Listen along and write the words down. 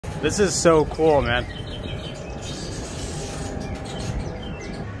This is so cool, man.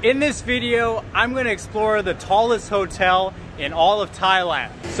 In this video, I'm gonna explore the tallest hotel in all of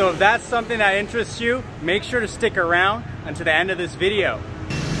Thailand. So if that's something that interests you, make sure to stick around until the end of this video.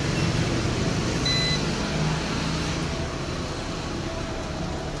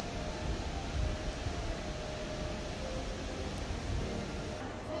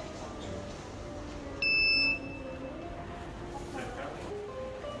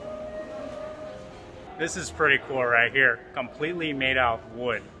 This is pretty cool right here, completely made out of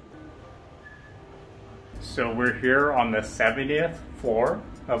wood. So we're here on the 70th floor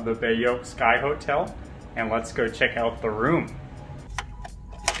of the Baiyoke Sky Hotel, and let's go check out the room.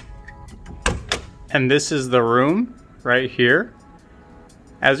 And this is the room right here.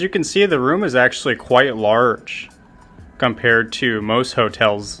 As you can see, the room is actually quite large compared to most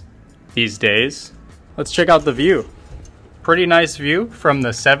hotels these days. Let's check out the view. Pretty nice view from the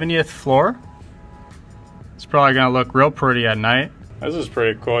 70th floor. It's probably gonna look real pretty at night. This is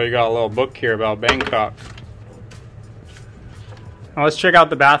pretty cool. You got a little book here about Bangkok. Now let's check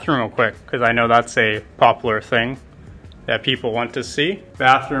out the bathroom real quick, because I know that's a popular thing that people want to see.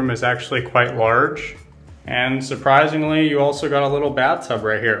 Bathroom is actually quite large, and surprisingly, you also got a little bathtub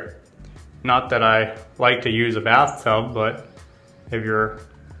right here. Not that I like to use a bathtub, but if you're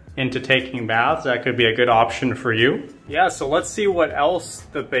into taking baths, that could be a good option for you. Yeah, so let's see what else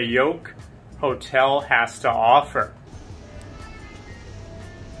the Baiyoke Hotel has to offer.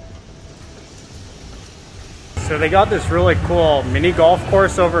 So they got this really cool mini golf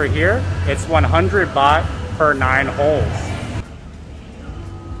course over here. It's 100 baht per 9 holes.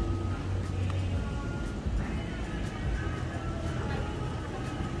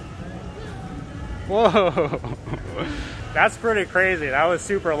 Whoa, that's pretty crazy. That was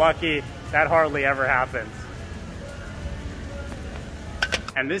super lucky. That hardly ever happens.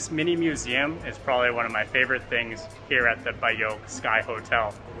 And this mini museum is probably one of my favorite things here at the Baiyoke Sky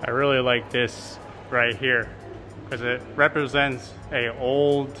Hotel. I really like this right here because it represents a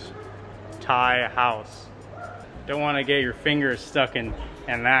old Thai house. Don't want to get your fingers stuck in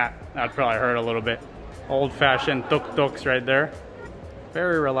that. That'd probably hurt a little bit. Old-fashioned tuk-tuks right there.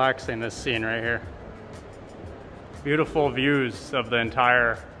 Very relaxing, this scene right here. Beautiful views of the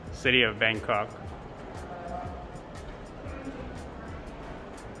entire city of Bangkok.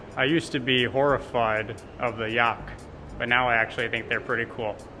 I used to be horrified of the yak, but now I actually think they're pretty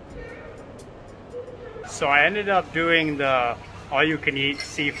cool. So I ended up doing the all-you-can-eat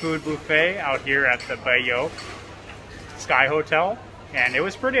seafood buffet out here at the Baiyoke Sky Hotel, and it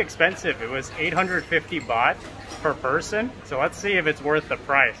was pretty expensive. It was 850 baht per person, so let's see if it's worth the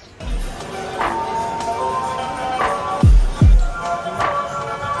price.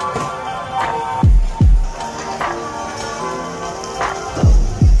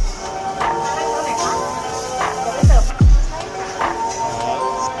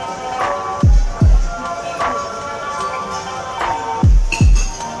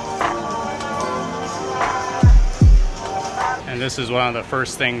 This is one of the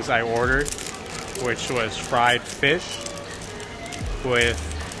first things I ordered, which was fried fish with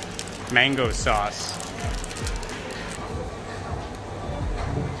mango sauce.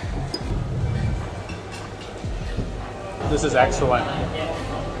 This is excellent.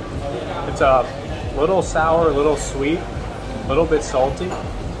 It's a little sour, a little sweet, a little bit salty,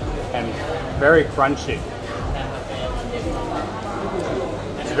 and very crunchy.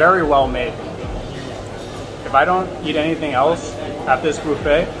 It's very well made. If I don't eat anything else at this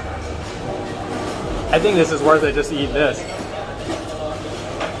buffet, I think this is worth it just to eat this.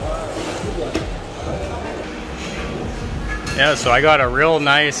 Yeah, so I got a real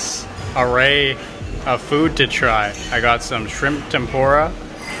nice array of food to try. I got some shrimp tempura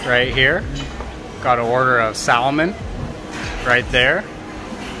right here. Got an order of salmon right there.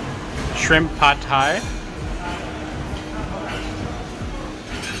 Shrimp pad thai.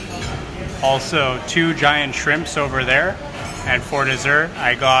 Also 2 giant shrimps over there. And for dessert,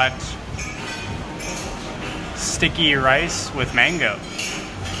 I got sticky rice with mango.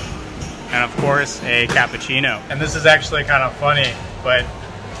 And of course, a cappuccino. And this is actually kind of funny, but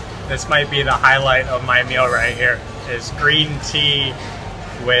this might be the highlight of my meal right here, is green tea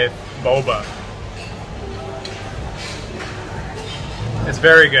with boba. It's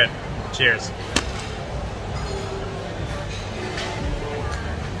very good. Cheers.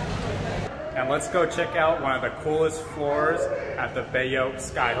 And let's go check out one of the coolest floors at the Baiyoke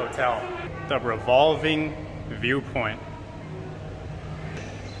Sky Hotel, the revolving viewpoint.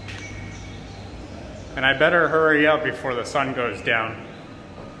 And I better hurry up before the sun goes down.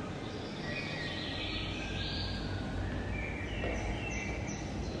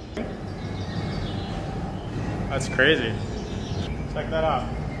 That's crazy. Check that out.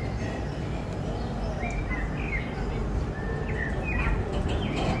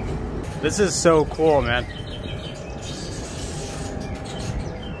 This is so cool, man.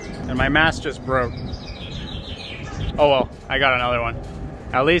 And my mask just broke. Oh well, I got another one.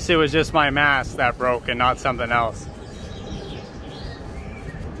 At least it was just my mask that broke and not something else.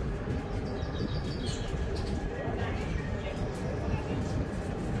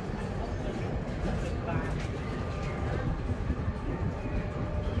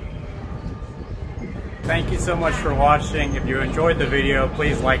 Thank you so much for watching. If you enjoyed the video,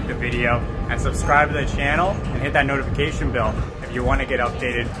 please like the video and subscribe to the channel and hit that notification bell if you want to get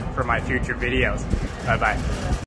updated for my future videos. Bye bye.